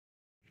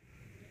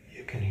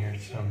can hear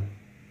some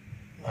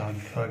loud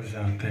thugs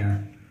out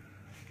there.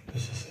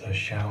 This is a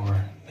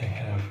shower they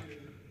have.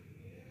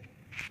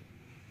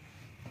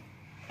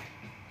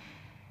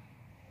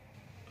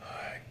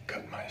 I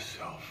cut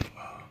myself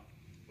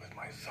with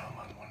my thumb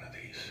on one of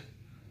these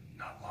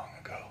not long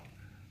ago.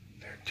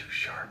 They're too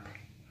sharp.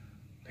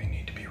 They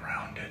need to be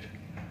rounded,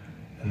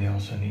 and they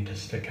also need to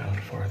stick out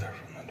farther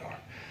from the door.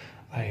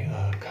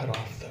 I cut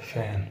off the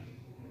fan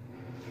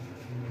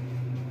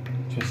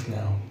just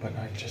now, but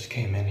I just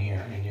came in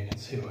here and you can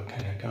see what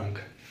kind of gunk.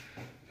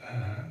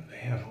 They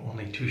have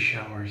only 2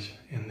 showers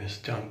in this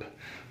dump.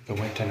 The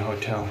Winton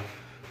Hotel,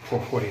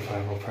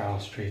 445 O'Farrell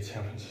Street,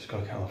 San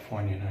Francisco,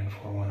 California,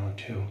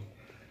 94102.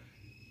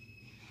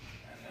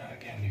 And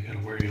again, you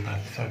gotta worry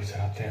about thugs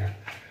out there.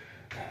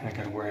 I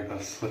gotta worry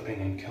about slipping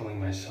and killing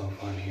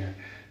myself on here.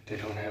 They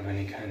don't have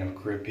any kind of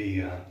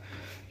grippy,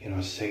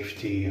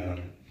 safety,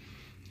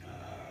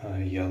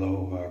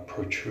 yellow,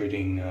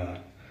 protruding,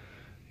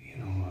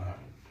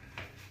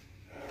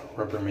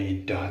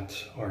 Rubbermaid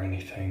dots or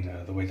anything,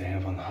 the way they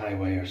have on the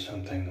highway or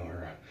something,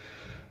 or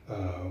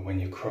when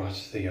you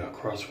cross the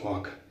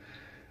crosswalk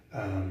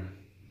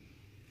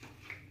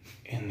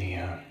in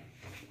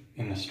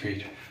the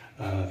street.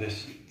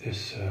 This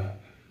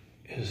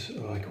is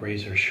like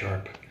razor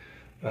sharp.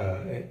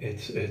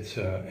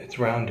 It's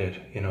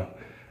rounded,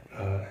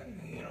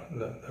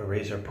 the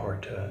razor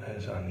part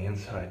is on the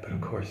inside, but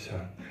of course,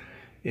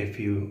 if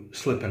you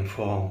slip and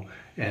fall,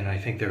 and I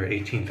think there are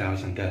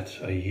 18,000 deaths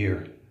a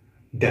year,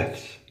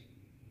 deaths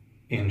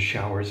in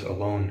showers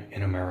alone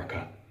in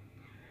America.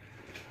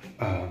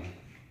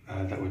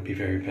 That would be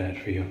very bad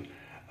for you.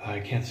 I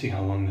can't see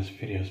how long this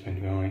video has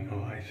been going.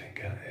 Oh, I think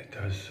it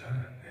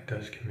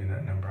does give me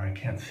that number. I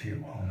can't see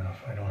it well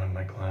enough. I don't have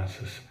my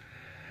glasses.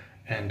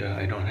 And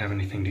I don't have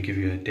anything to give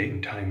you a date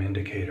and time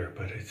indicator,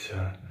 but it's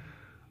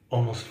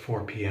almost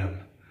 4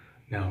 p.m.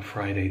 now,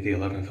 Friday, the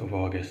 11th of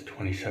August,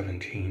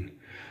 2017.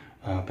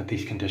 But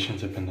these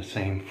conditions have been the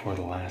same for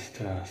the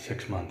last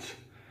 6 months,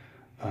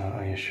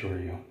 I assure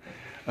you.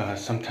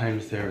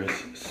 Sometimes there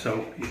is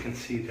soap. You can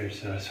see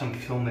there's some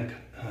filmic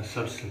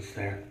substance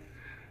there.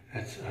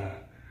 That's,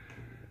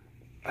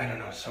 I don't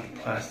know, some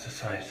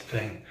plasticized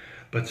thing.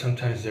 But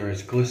sometimes there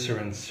is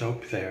glycerin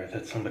soap there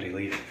that somebody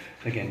leaves.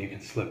 Again, you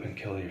can slip and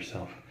kill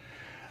yourself.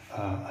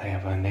 I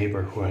have a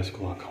neighbor who has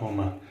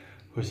glaucoma,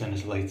 who's in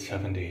his late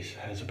 70s,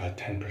 has about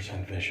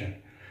 10% vision.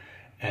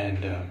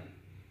 And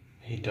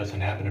he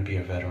doesn't happen to be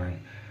a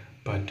veteran.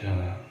 But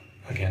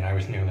again, I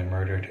was nearly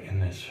murdered in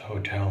this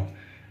hotel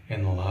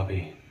in the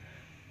lobby.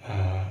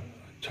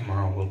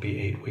 Tomorrow will be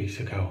 8 weeks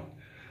ago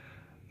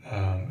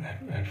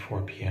at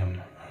 4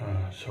 p.m.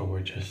 So we're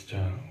just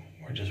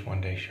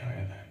 1 day shy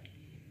of that.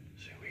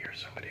 See, we hear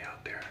somebody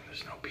out there.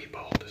 There's no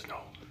people. There's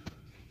no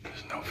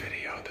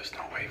video. There's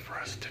no way for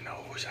us to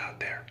know who's out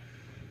there.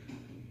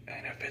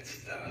 And if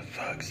it's the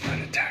thugs that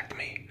attacked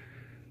me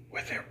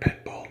with their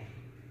pit bull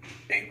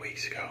 8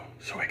 weeks ago,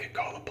 so I could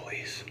call the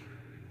police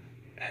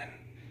and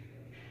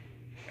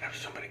have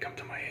somebody come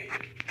to my aid.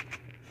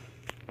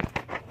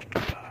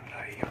 I'm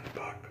not a young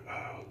buck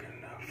who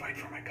can fight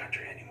for my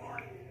country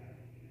anymore.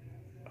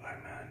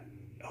 I'm